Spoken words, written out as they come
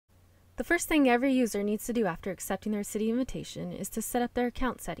The first thing every user needs to do after accepting their city invitation is to set up their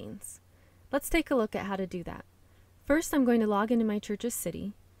account settings. Let's take a look at how to do that. First, I'm going to log into my church's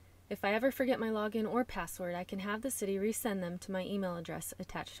city. If I ever forget my login or password, I can have the city resend them to my email address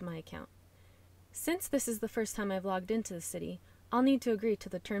attached to my account. Since this is the first time I've logged into the city, I'll need to agree to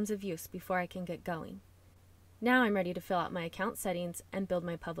the terms of use before I can get going. Now I'm ready to fill out my account settings and build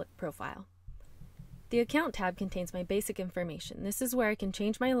my public profile. The Account tab contains my basic information. This is where I can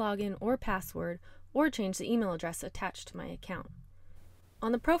change my login or password or change the email address attached to my account.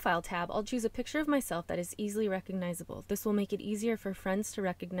 On the Profile tab, I'll choose a picture of myself that is easily recognizable. This will make it easier for friends to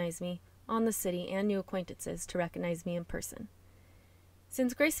recognize me on the city and new acquaintances to recognize me in person.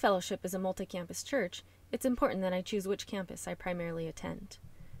 Since Grace Fellowship is a multi-campus church, it's important that I choose which campus I primarily attend.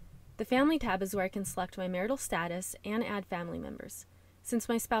 The Family tab is where I can select my marital status and add family members. Since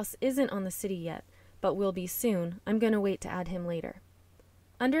my spouse isn't on the city yet, but will be soon, I'm going to wait to add him later.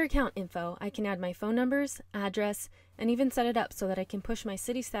 Under Account Info, I can add my phone numbers, address, and even set it up so that I can push my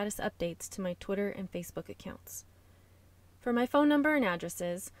city status updates to my Twitter and Facebook accounts. For my phone number and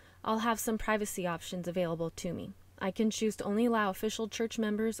addresses, I'll have some privacy options available to me. I can choose to only allow official church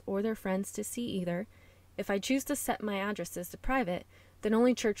members or their friends to see either. If I choose to set my addresses to private, then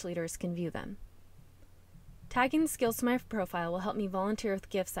only church leaders can view them. Tagging skills to my profile will help me volunteer with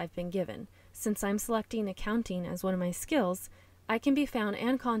gifts I've been given. Since I'm selecting accounting as one of my skills, I can be found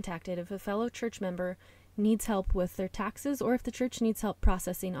and contacted if a fellow church member needs help with their taxes or if the church needs help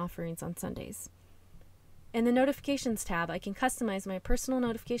processing offerings on Sundays. In the Notifications tab, I can customize my personal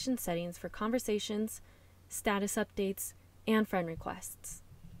notification settings for conversations, status updates, and friend requests.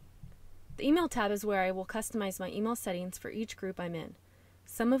 The Email tab is where I will customize my email settings for each group I'm in.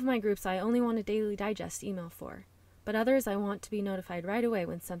 Some of my groups I only want a daily digest email for, but others I want to be notified right away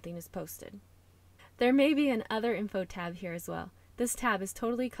when something is posted. There may be an Other Info tab here as well. This tab is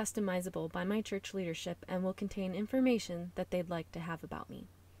totally customizable by my church leadership and will contain information that they'd like to have about me.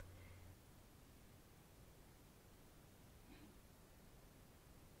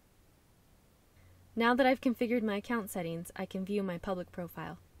 Now that I've configured my account settings, I can view my public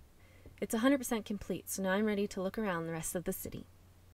profile. It's 100% complete, so now I'm ready to look around the rest of the city.